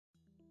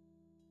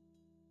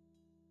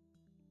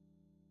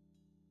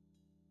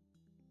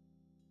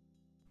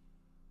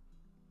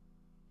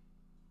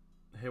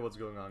Hey, what's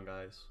going on,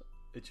 guys?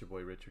 It's your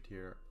boy Richard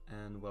here,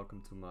 and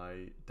welcome to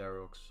my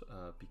Dharok's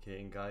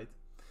PKing guide.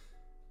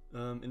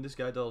 In this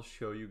guide, I'll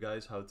show you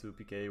guys how to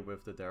PK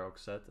with the Dharok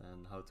set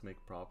and how to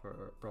make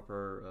proper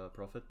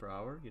profit per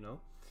hour.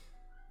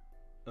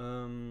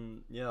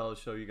 Yeah, I'll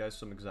show you guys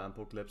some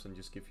example clips and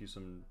just give you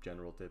some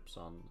general tips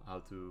on how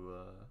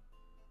to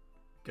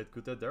get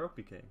good at Dharok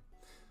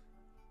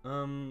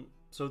PKing.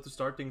 So to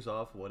start things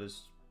off, what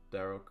is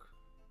Dharok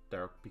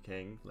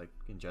PKing, like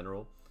in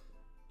general?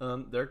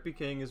 Dharok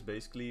PKing is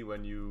basically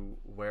when you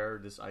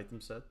wear this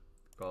item set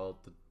called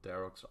the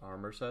Dharok's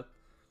armor set.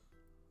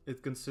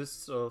 It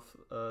consists of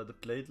the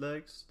plate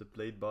legs, the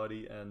plate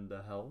body, and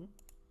the helm.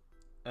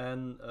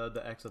 And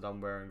the axe that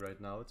I'm wearing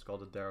right now, it's called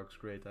the Dharok's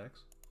Great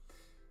Axe.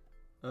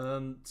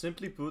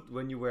 Simply put,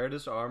 when you wear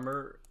this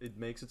armor, it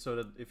makes it so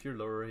that if you're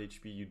lower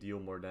HP, you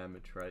deal more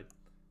damage, right?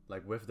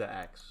 Like with the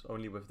axe,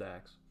 only with the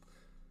axe.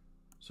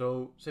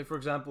 So, say for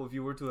example, if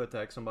you were to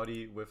attack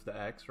somebody with the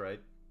axe, right?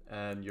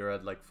 And you're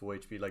at like full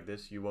HP like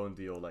this, you won't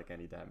deal like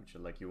any damage.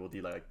 Like you will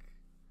deal like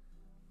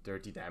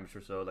 30 damage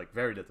or so, like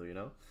very little, you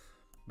know?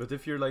 But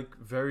if you're like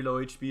very low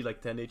HP,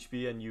 like 10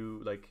 HP, and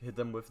you like hit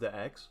them with the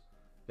axe,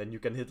 then you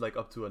can hit like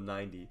up to a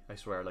 90. I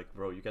swear, like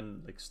bro, you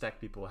can like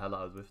stack people hell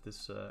out with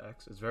this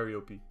axe. It's very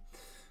OP.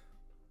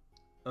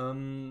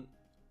 Now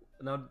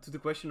to the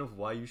question of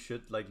why you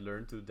should like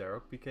learn to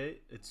Dharok PK,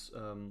 it's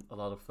a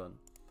lot of fun.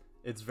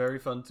 It's very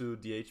fun to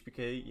DH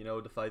PK, you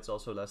know, the fights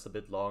also last a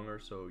bit longer,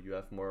 so you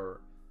have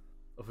more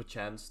of a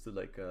chance to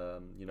like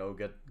you know,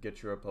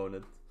 get your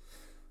opponent.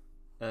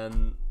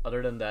 And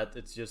other than that,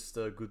 it's just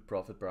a good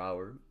profit per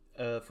hour.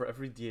 For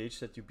every DH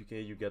that you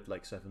PK, you get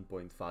like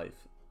 7.5.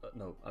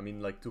 No, I mean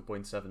like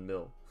 2.7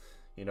 mil.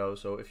 You know,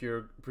 so if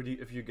you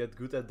get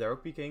good at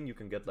Dharok PKing, you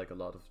can get like a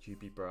lot of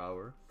GP per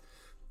hour.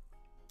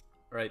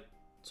 Right.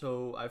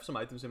 So I have some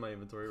items in my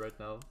inventory right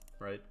now.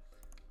 Right.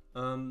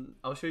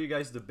 I'll show you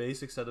guys the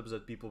basic setups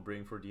that people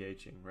bring for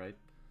DHing. Right.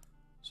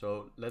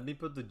 So let me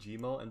put the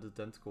Gmaul and the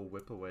tentacle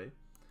whip away.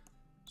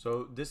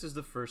 So this is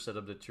the first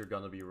setup that you're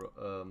gonna be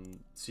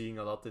seeing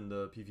a lot in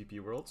the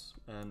PvP worlds,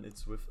 and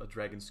it's with a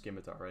dragon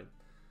scimitar, right?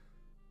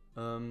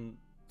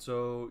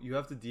 So you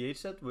have the DH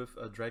set with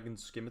a dragon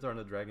scimitar and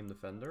a dragon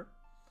defender,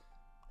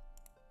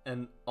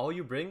 and all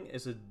you bring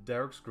is a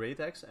Dharok's Great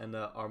Axe and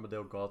a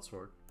Armadale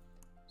Godsword.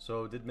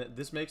 So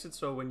this makes it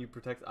so when you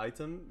protect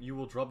item, you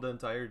will drop the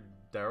entire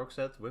Dharok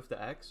set with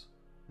the axe,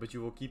 but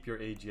you will keep your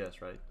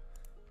AGS, right?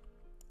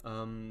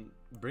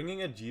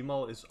 Bringing a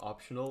Gmaul is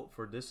optional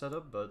for this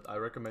setup, but I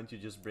recommend you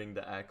just bring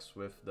the axe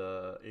with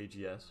the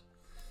AGS.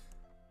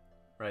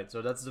 Right,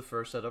 so that's the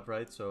first setup,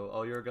 right? So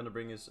all you're gonna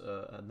bring is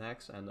an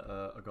axe and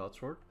a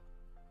Godsword.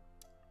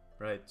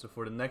 Right, so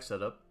for the next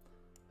setup,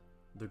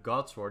 the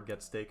Godsword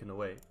gets taken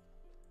away,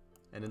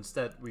 and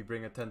instead we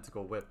bring a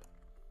tentacle whip.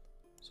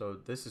 So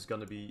this is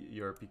gonna be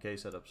your PK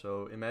setup.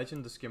 So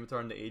imagine the scimitar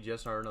and the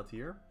AGS are not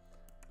here.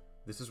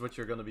 This is what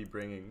you're gonna be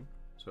bringing.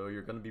 So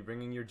you're gonna be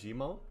bringing your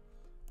Gmaul.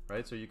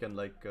 Right, so you can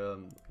like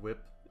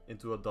whip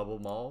into a double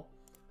maul,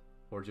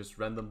 or just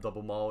random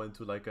double maul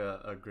into like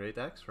a great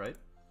axe, right?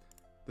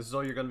 This is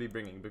all you're gonna be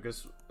bringing,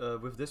 because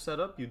with this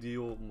setup you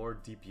deal more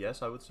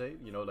DPS, I would say.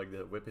 You know, like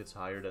the whip hits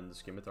higher than the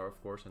scimitar,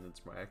 of course, and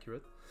it's more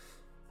accurate.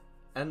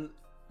 And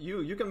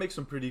you can make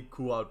some pretty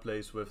cool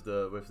outplays with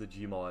the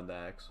Gmaul and the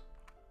axe.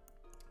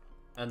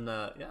 And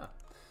yeah,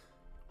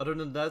 other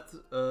than that,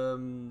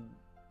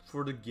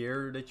 for the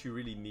gear that you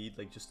really need,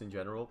 like just in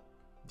general,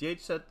 DH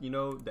set, you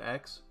know, the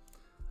axe.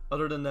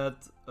 Other than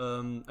that,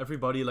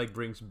 everybody like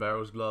brings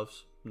Barrow's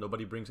gloves.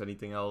 Nobody brings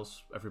anything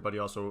else. Everybody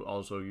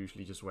also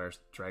usually just wears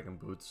dragon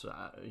boots,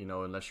 you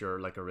know, unless you're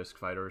like a risk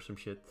fighter or some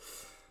shit.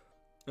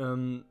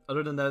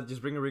 Other than that,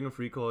 just bring a ring of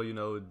recall. You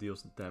know, it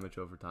deals damage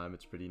over time.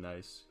 It's pretty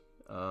nice.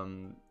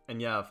 And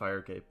yeah,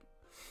 fire cape.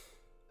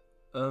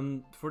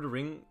 For the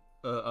ring,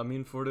 I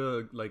mean for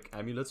the like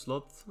amulet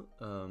slot,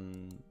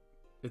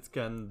 it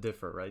can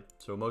differ, right?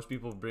 So most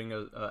people bring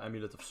a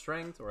amulet of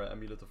strength or an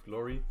amulet of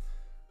glory.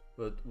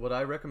 But what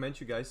I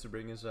recommend you guys to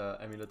bring is an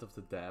Amulet of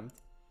the Damned.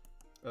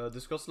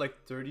 This costs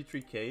like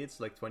 33k, it's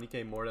like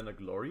 20k more than a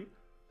Glory.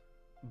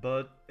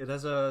 But it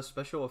has a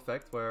special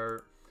effect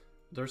where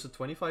there's a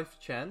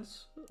 25%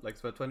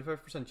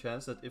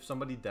 chance that if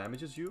somebody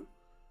damages you,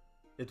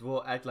 it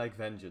will act like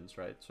Vengeance,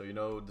 right? So you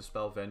know the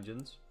spell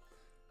Vengeance.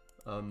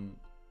 Oh,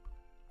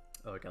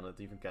 I cannot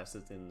even cast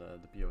it in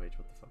the POH,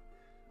 what the fuck.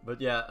 But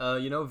yeah,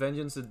 you know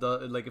Vengeance, it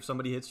does, like if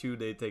somebody hits you,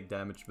 they take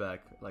damage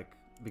back, like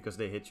because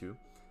they hit you.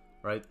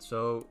 Right,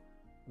 so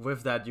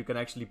with that you can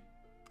actually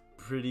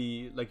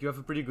you have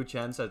a pretty good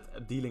chance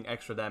at dealing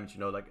extra damage, you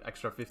know, like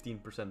extra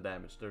 15%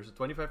 damage. There's a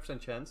 25%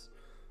 chance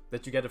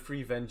that you get a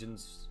free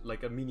Vengeance,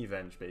 like a mini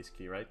Venge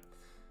basically, right?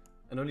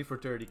 And only for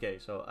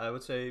 30k, so I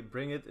would say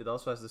bring it. It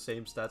also has the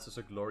same stats as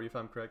a Glory if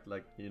I'm correct,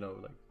 like, you know,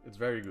 like it's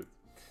very good.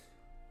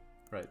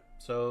 Right,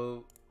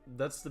 so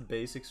that's the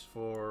basics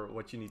for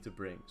what you need to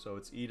bring. So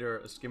it's either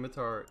a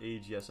scimitar,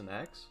 AGS, and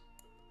axe,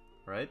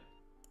 right?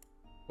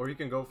 Or you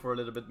can go for a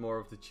little bit more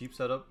of the cheap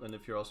setup, and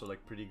if you're also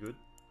like pretty good,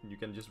 you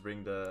can just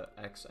bring the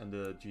axe and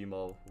the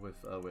Gmaul with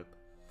a whip.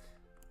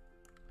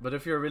 But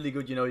if you're really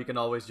good, you know, you can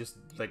always just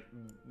like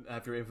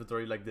have your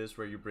inventory like this,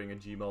 where you bring a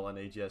Gmail, an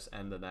AGS,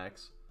 and an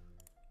axe.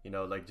 You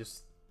know, like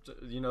just,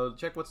 you know,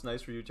 check what's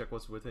nice for you, check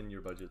what's within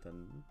your budget,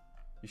 and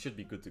you should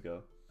be good to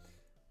go.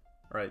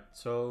 Alright,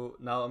 so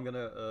now I'm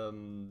gonna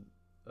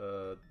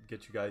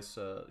get you guys,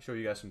 show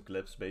you guys some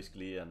clips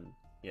basically, and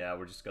yeah,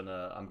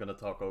 I'm gonna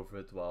talk over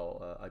it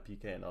while I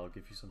PK, and I'll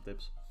give you some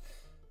tips.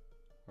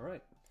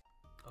 Alright.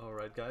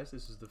 Alright guys,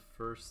 this is the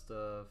first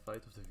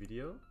fight of the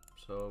video.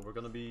 So we're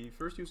gonna be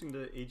first using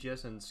the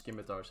AGS and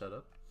scimitar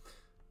setup.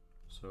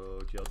 So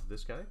GL to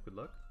this guy, good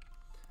luck.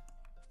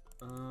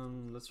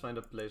 Let's find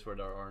a place where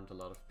there aren't a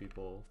lot of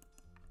people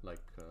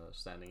like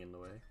standing in the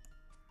way.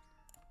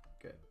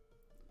 Okay.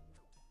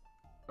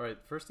 Alright,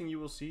 first thing you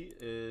will see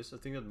is a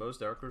thing that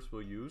most Dharokers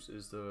will use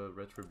is the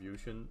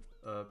Retribution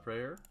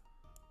prayer.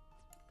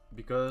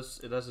 Because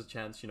it has a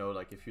chance, you know,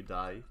 like if you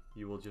die,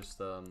 you will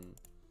just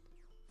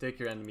take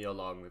your enemy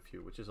along with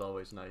you, which is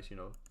always nice, you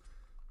know.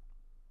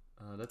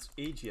 That's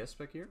AGS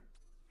back here.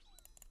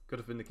 Could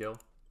have been the kill.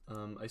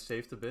 I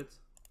saved a bit,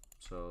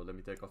 so let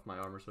me take off my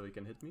armor so he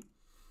can hit me.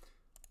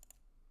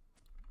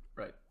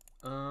 Right.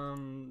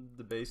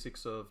 The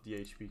basics of the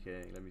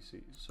HPK, let me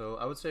see. So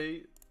I would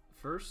say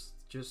first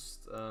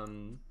just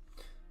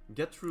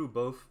get through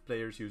both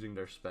players using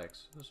their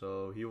specs.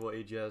 So he will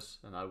AGS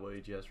and I will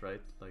AGS,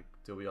 right? Like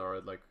till we are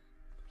at like...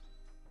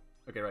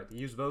 Okay, right, he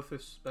used both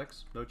his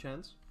specs, no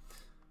chance.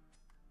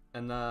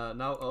 And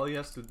now all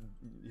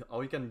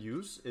he can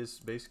use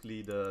is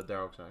basically the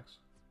Dharok's axe.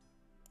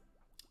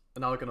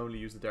 And now I can only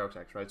use the Dharok's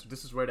axe, right? So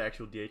this is where the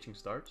actual DHing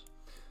starts.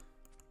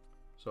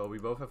 So we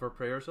both have our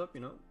prayers up,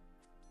 you know.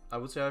 I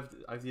would say I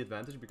have the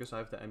advantage because I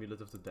have the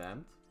Amulet of the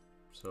Damned.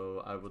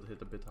 So I would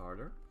hit a bit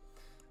harder.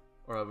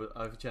 Or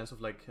I have a chance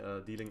of like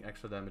dealing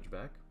extra damage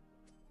back.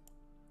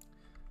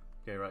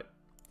 Okay, right.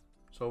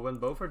 So when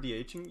both are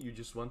DHing, you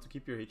just want to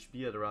keep your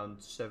HP at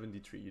around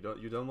 73.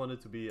 You don't want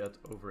it to be at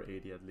over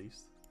 80 at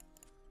least.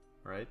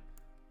 Right?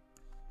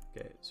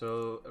 Okay,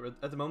 so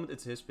at the moment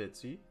it's his pit,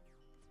 see?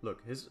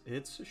 Look, his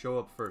hits show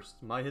up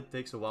first. My hit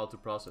takes a while to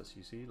process,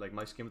 you see? Like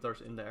my scimitar's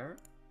in the air,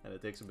 and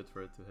it takes a bit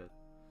for it to hit.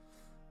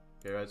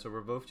 Okay, right, so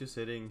we're both just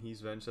hitting.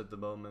 He's Venged at the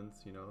moment,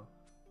 you know.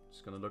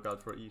 Just gonna look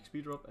out for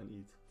EXP drop and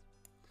eat.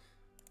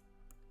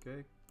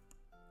 Okay.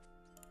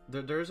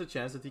 There is a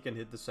chance that he can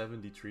hit the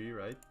 73,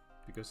 right?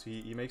 Because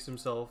he makes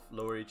himself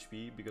lower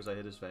HP because I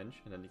hit his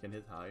Venge, and then he can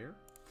hit higher.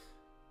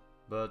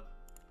 But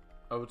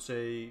I would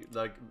say,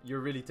 like,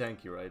 you're really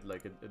tanky, right?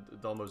 Like, it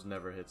almost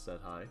never hits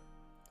that high.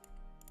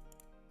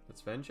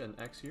 Let's Venge and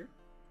X here.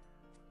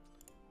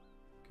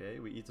 Okay,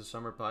 we eat the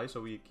Summer Pie,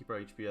 so we keep our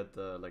HP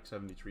at, like,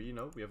 73, you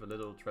know? We have a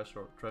little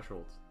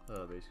threshold,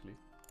 basically.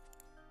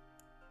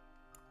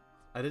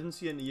 I didn't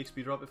see an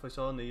EXP drop. If I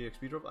saw an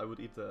EXP drop, I would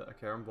eat a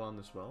Karambwan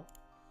as well.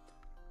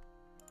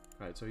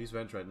 Right, so he's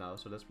Venge right now,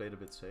 so let's play it a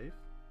bit safe.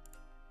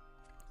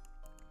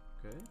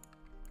 Okay.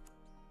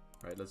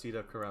 Right, let's eat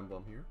a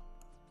Karambwan here.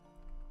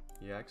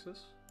 He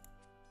axes.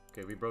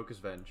 Okay, we broke his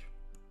Venge.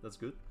 That's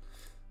good.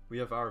 We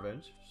have our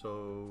Venge,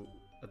 so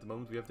at the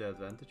moment we have the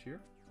advantage here.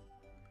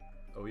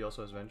 Oh, he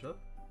also has Venge up.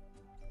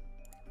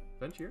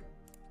 Venge here.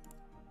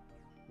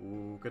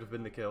 Ooh, could have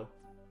been the kill.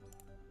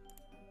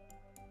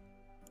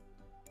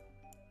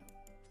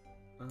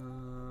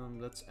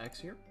 Let's X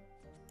here.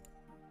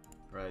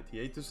 Right, he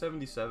ate to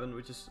 77,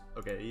 which is...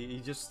 Okay, he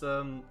just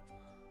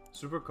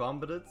super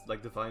combated,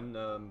 like divine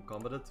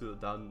combated to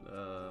down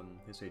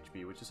his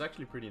HP, which is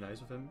actually pretty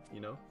nice of him,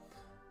 you know.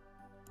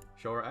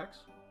 Show our axe.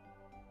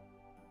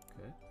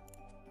 Okay.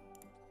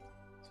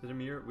 Sit him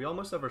here. We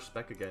almost have our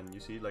spec again, you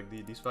see, like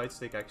these fights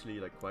take actually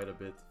like quite a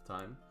bit of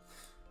time.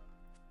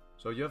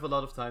 So you have a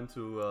lot of time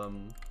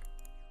to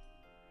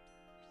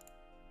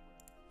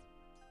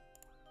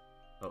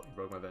Oh, he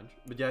broke my Venge.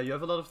 But yeah, you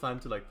have a lot of time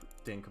to like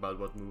think about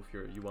what move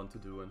you want to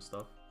do and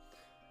stuff.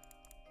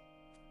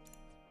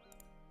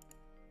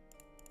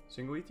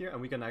 Single eat here,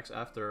 and we can axe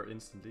after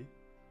instantly,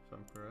 if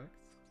I'm correct.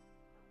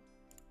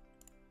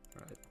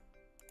 Alright.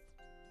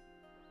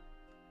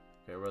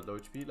 Okay, we're at low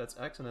HP. Let's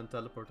axe and then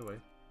teleport away.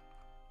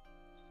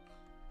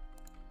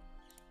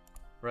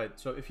 Right,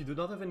 so if you do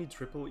not have any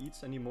triple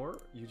eats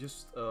anymore, you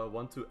just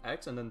want to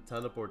axe and then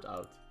teleport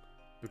out.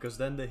 Because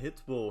then the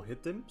hit will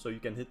hit him, so you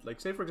can hit,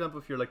 like, say for example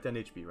if you're like 10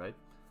 HP, right?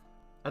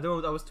 At the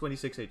moment I was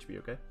 26 HP,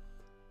 okay?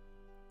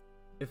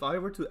 If I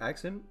were to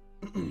axe him,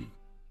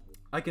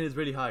 I can hit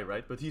really high,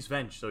 right? But he's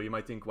Venge, so you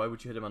might think, why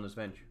would you hit him on his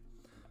Venge?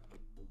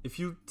 If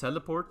you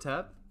teleport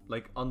tap,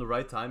 like on the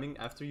right timing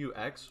after you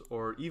axe,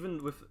 or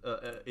even with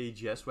a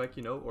GS whack,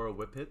 you know, or a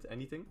whip hit,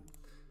 anything,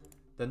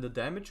 then the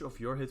damage of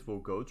your hit will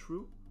go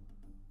through,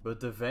 but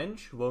the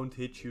Venge won't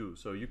hit you,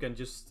 so you can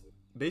just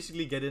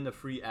basically get in a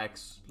free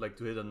axe, like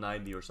to hit a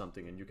 90 or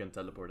something, and you can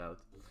teleport out.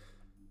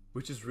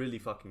 Which is really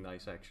fucking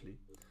nice, actually.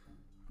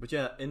 But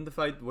yeah, in the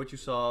fight, what you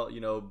saw, you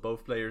know,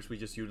 both players, we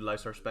just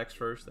utilized our specs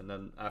first, and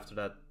then after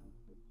that,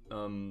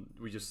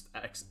 we just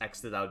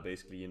axed it out,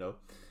 basically, you know.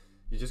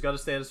 You just gotta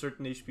stay at a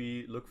certain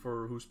HP, look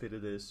for whose pit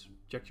it is,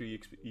 check your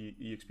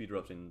EXP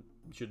drops, and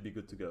you should be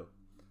good to go.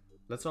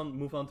 let's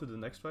move on to the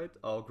next fight.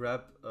 I'll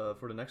grab,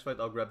 for the next fight,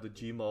 I'll grab the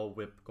Gmaul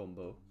whip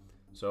combo.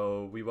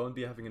 So we won't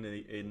be having an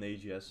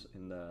AGS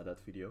in that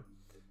video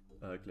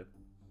clip.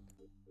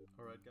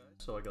 Alright guys,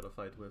 so I got a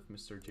fight with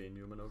Mr. J.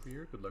 Newman over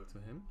here. Good luck to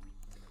him.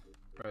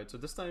 Alright, so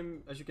this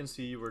time, as you can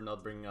see, we're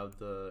not bringing out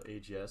the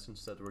AGS.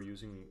 Instead, we're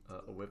using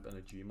a whip and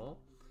a Gmaul.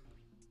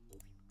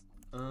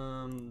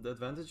 The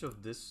advantage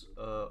of this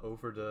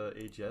over the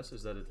AGS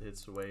is that it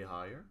hits way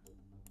higher.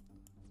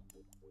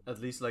 At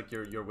least like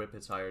your whip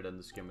hits higher than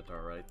the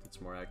scimitar, right?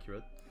 It's more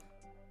accurate.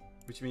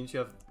 Which means you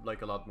have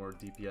like a lot more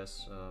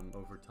DPS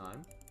over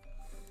time.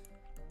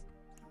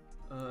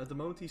 At the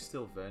moment he's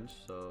still Venge,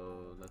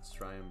 so let's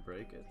try and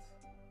break it.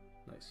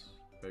 Nice,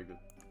 very good.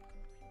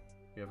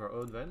 We have our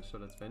own Venge, so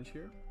let's Venge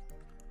here.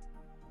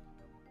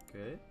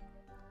 Okay.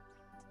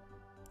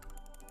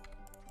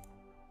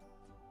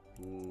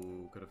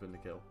 Ooh, could have been the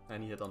kill.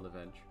 And he hit on the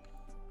Venge.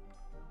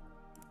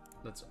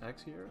 Let's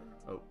Axe here.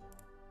 Oh.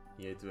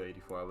 He ate to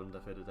 84, I wouldn't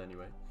have hit it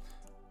anyway.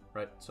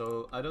 Right,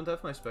 so I don't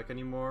have my spec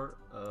anymore.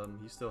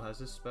 He still has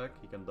his spec.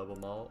 He can double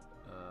maul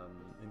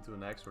into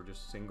an axe or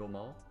just single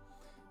maul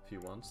if he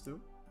wants to.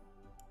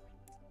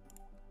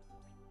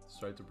 Let's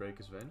try to break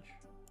his Venge.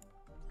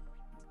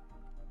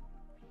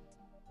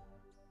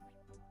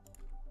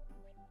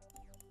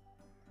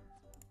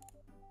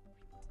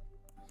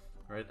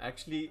 Alright,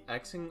 actually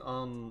axing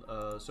on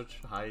such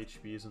high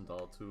HP isn't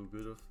all too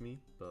good of me,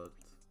 but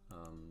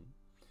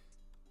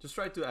just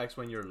try to axe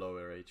when you're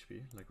lower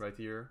HP. Like right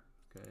here,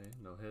 okay,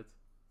 no hit.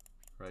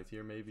 Right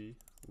here maybe.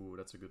 Ooh,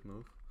 that's a good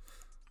move.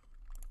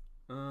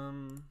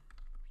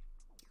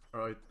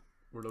 Alright,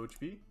 we're low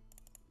HP.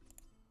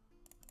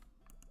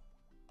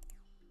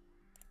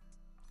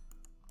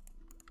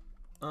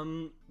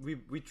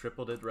 We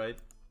tripled it, right?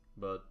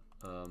 But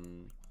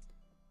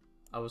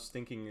I was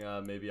thinking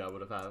maybe I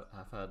would have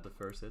had the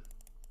first hit.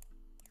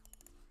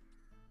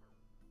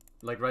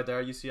 Like right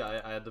there, you see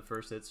I had the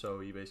first hit, so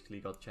he basically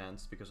got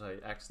chanced because I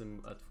axed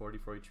him at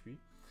 44 HP.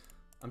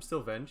 I'm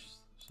still Venged,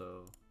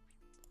 so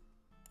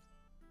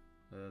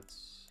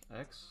let's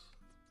X.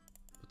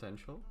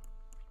 Potential.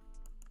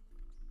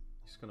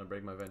 He's gonna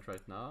break my Venge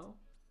right now.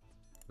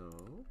 No.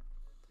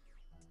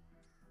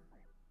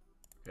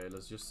 Okay,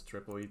 let's just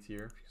triple eat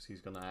here because he's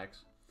gonna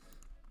axe.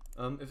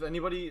 If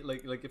anybody,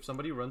 like if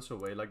somebody runs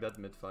away like that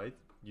mid-fight,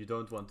 you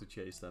don't want to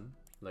chase them.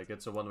 Like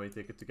it's a one-way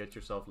ticket to get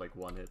yourself like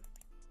one hit.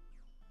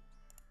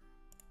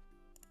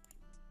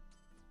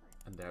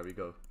 And there we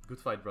go. Good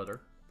fight,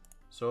 brother.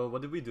 So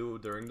what did we do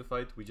during the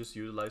fight? We just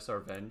utilized our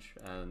Venge,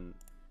 and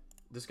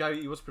this guy,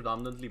 he was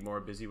predominantly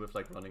more busy with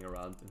like running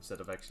around instead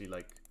of actually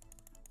like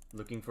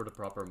looking for the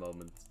proper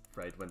moment,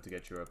 right, when to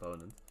get your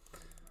opponent.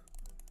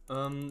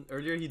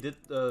 Earlier he did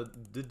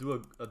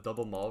do a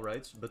double maul,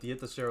 right? But he hit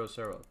the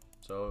 0-0.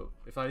 So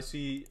if I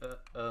see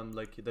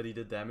like that he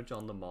did damage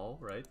on the maul,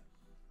 right?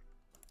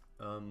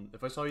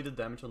 If I saw he did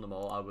damage on the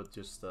maul, I would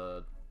just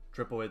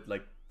triple it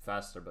like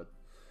faster, but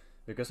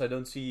because I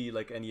don't see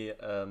like any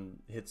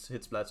hit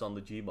splats on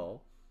the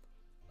G-maul,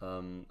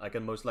 I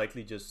can most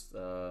likely just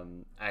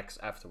axe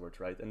afterwards,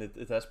 right? And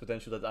it has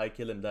potential that I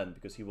kill him then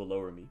because he will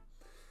lower me.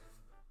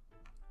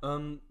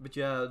 But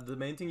yeah, the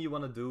main thing you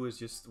want to do is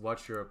just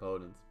watch your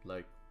opponent.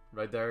 Like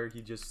right there,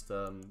 he just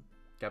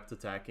kept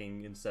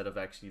attacking instead of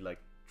actually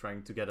like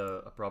trying to get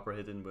a proper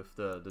hit in with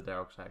the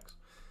Dharok's axe.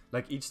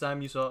 Like each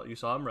time you saw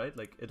him, right?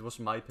 Like it was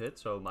my pit,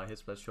 so my hit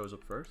splash shows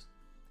up first.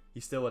 He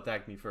still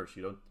attacked me first.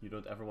 You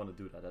don't ever want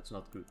to do that. That's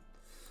not good.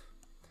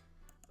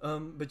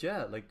 But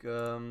yeah, like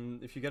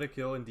if you get a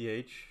kill in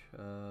DH,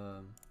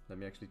 let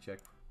me actually check.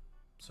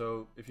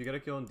 So if you get a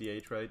kill in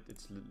DH, right?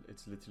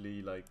 It's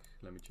literally like,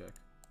 let me check.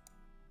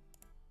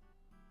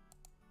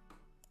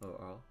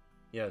 Oh,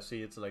 yeah.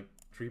 See, it's like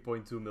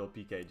 3.2 mil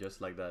PK,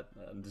 just like that.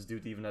 And this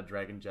dude even had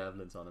dragon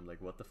javelins on him.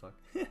 Like what the fuck?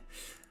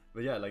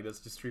 But yeah, like that's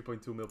just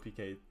 3.2 mil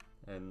PK,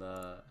 and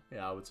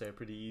yeah, I would say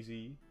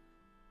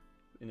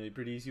in a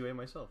pretty easy way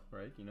myself,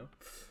 right? You know.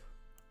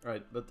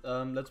 Alright, but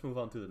let's move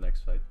on to the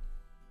next fight.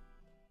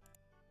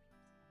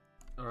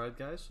 Alright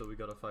guys, so we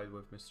got a fight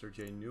with Mr.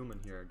 J. Newman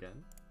here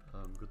again.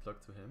 Good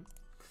luck to him.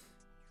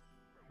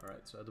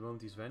 Alright, so at the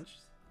moment he's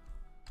Venged.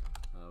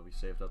 We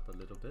saved up a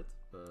little bit,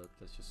 but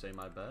let's just say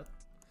my bad.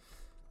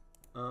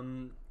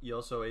 He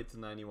also ate to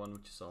 91,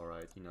 which is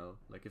alright, you know.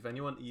 Like if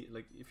anyone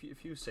like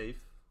if you save,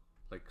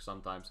 like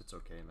sometimes it's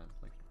okay, man.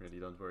 Like really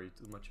don't worry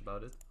too much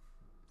about it.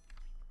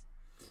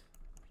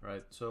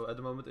 Right, so at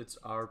the moment it's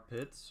our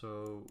pit,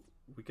 so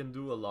we can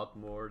do a lot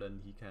more than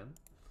he can.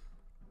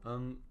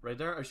 Right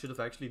there I should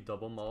have actually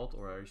double mauled,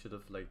 or I should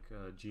have like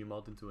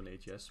G-mauled into an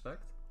AGS spec.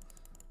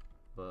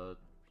 But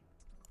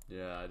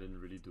yeah, I didn't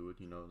really do it,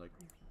 you know, like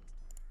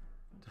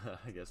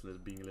I guess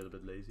being a little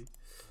bit lazy.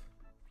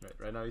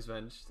 Right now he's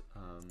Venged.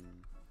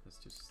 Let's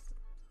just...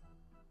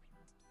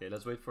 Okay,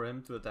 let's wait for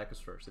him to attack us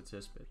first. It's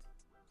his pit.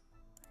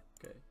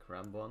 Okay,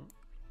 cram one.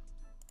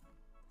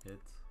 Hit.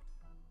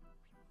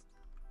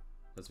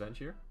 Let's Venge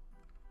here.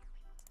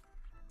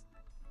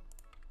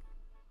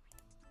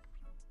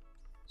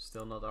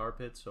 Still not our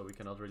pit, so we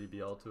cannot really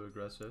be all too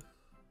aggressive.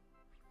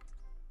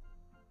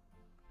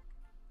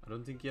 I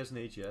don't think he has an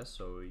AGS,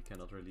 so he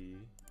cannot really...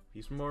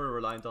 He's more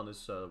reliant on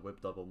his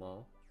whip double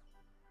maul.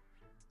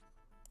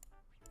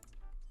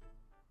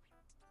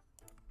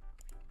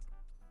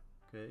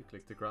 Okay,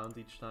 click the ground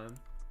each time.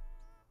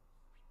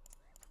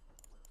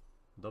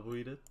 Double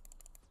eat it.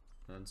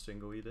 And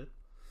single eat it.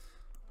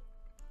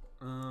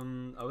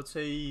 I would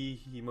say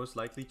he most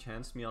likely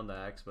chanced me on the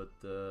axe, but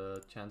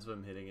the chance of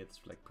him hitting it's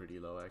like pretty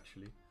low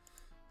actually.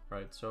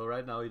 Right, so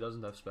right now he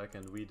doesn't have spec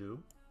and we do.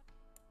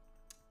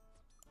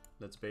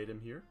 Let's bait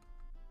him here.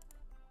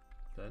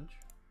 Bench.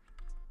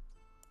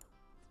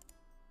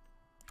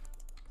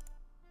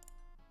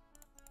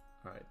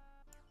 Alright.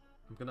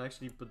 I'm gonna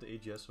actually put the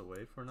AGS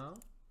away for now.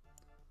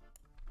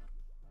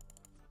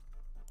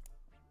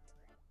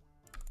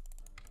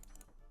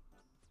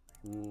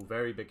 Ooh,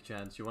 very big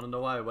chance. You wanna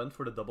know why I went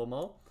for the double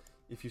maul?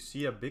 If you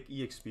see a big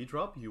EXP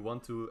drop, you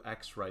want to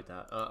X right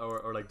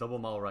or like double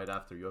maul right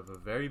after. You have a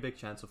very big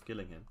chance of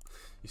killing him.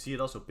 You see it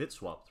also pit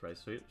swapped, right?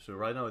 So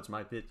right now it's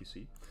my pit, you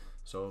see.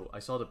 So I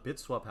saw the pit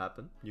swap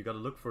happen. You gotta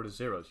look for the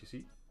zeros, you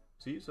see?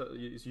 See? So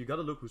you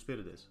gotta look whose pit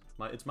it is.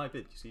 It's my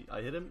pit, you see?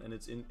 I hit him and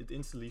it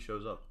instantly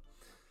shows up.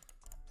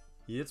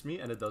 He hits me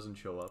and it doesn't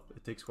show up.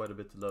 It takes quite a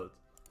bit to load.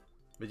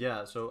 But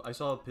yeah, so I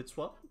saw a pit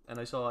swap and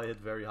I saw I hit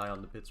very high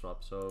on the pit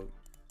swap. So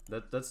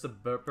that's the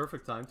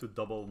perfect time to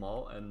double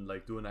maul and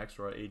like do an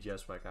extra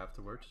AGS whack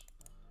afterwards.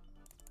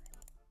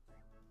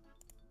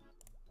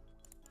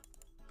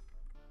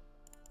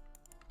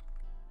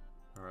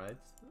 Alright.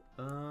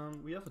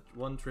 We have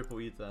one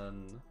triple eat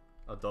and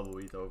a double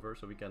eat over,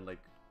 so we can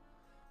like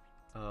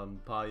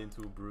pie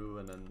into brew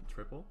and then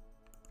triple.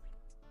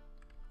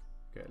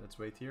 Okay, let's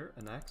wait here.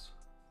 An axe.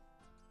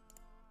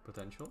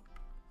 Potential.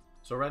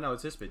 So right now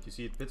it's his pit. You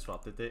see it pit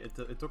swapped.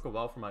 It took a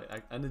while for my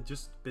axe, and it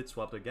just pit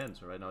swapped again.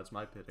 So right now it's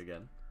my pit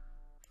again.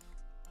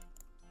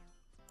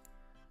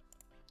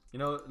 You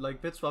know,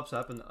 like pit swaps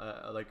happen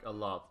like a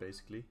lot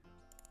basically.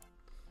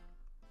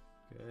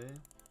 Okay.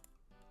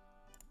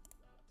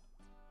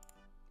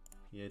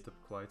 He ate up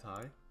quite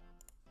high.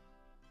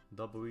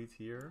 Double eat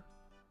here.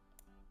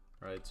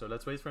 Right, so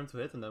let's wait for him to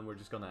hit and then we're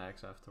just gonna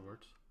axe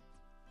afterwards.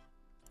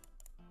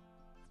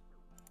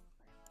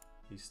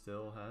 He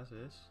still has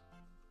his.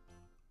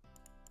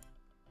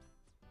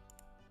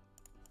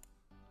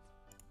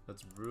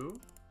 Let's brew.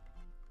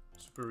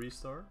 Super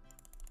restore.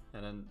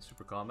 And then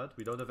super combat.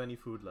 We don't have any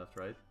food left,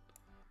 right?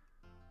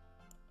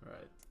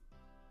 Alright.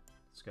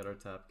 Let's get our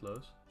tab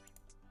close.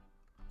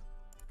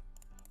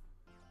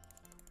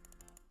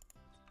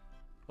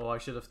 Oh, I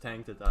should have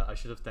tanked it. I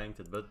should have tanked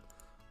it, but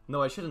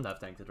no, I shouldn't have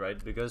tanked it,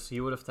 right? Because he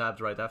would have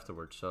tabbed right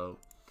afterwards. So,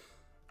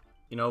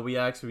 you know, we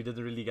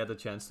didn't really get a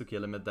chance to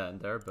kill him at the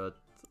end there, but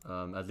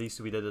at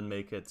least we didn't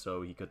make it,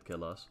 so he could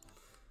kill us.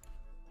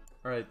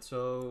 Alright,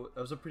 so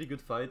that was a pretty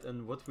good fight,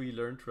 and what we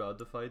learned throughout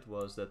the fight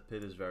was that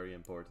pit is very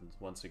important,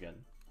 once again.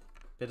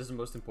 Pit is the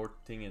most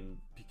important thing in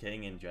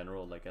PKing in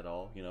general, like at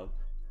all, you know.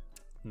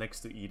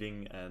 Next to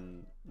eating,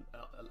 and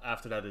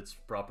after that it's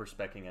proper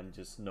specking and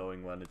just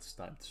knowing when it's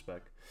time to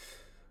spec.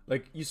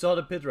 Like, you saw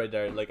the pit right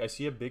there. Like, I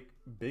see a big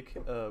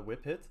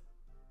whip hit,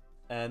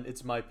 and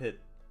it's my pit.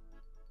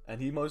 And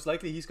he most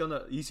likely, he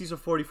sees a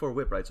 44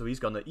 whip, right? So he's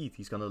gonna eat.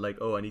 He's gonna like,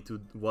 oh, I need to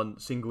one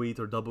single eat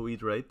or double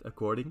eat, right?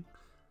 According.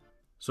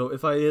 So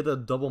if I hit a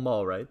double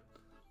maul, right?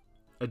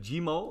 A G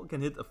maul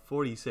can hit a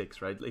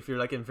 46, right? If you're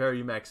like in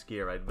very max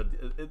gear, right? But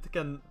it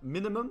can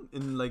minimum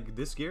in like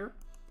this gear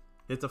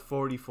hit a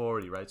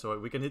 40-40, right? So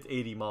we can hit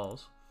 80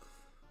 mauls.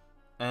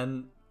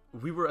 And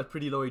we were at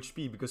pretty low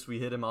HP because we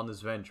hit him on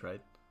his venge,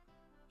 right?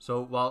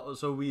 So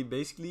we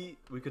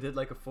could hit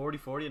like a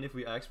 40-40, and if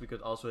we axe, we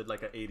could also hit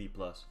like a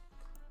 80+.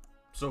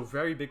 So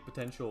very big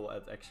potential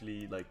at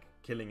actually like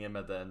killing him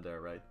at the end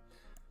there, right?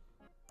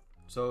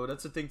 So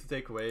that's the thing to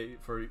take away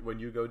for when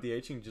you go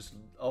DHing. Just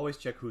always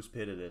check whose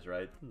pit it is,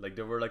 right? Like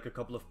there were like a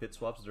couple of pit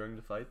swaps during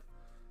the fight.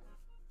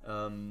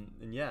 And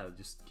yeah,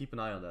 just keep an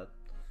eye on that.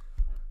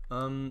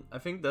 I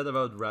think that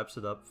about wraps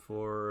it up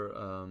for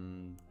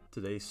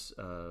today's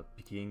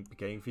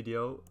PKing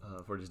video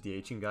for this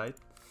DHing guide.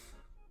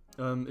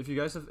 If you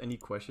guys have any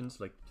questions,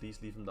 like please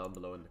leave them down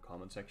below in the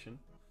comment section.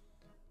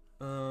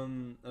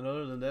 And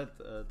other than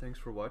that, thanks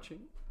for watching.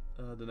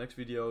 The next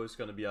video is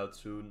gonna be out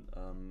soon.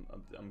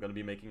 I'm gonna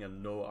be making a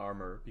no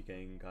armor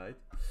PKing guide.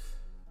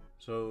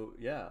 So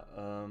yeah,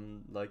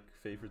 like,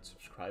 favorite,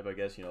 subscribe, I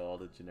guess, you know, all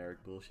the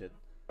generic bullshit.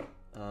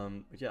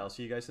 But yeah, I'll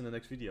see you guys in the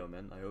next video,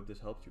 man. I hope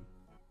this helped you.